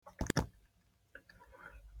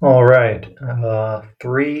All right.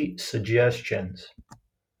 Three suggestions.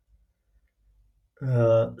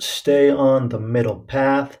 Stay on the middle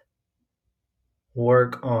path.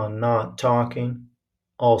 Work on not talking.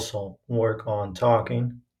 Also, work on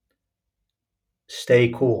talking. Stay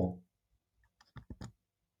cool.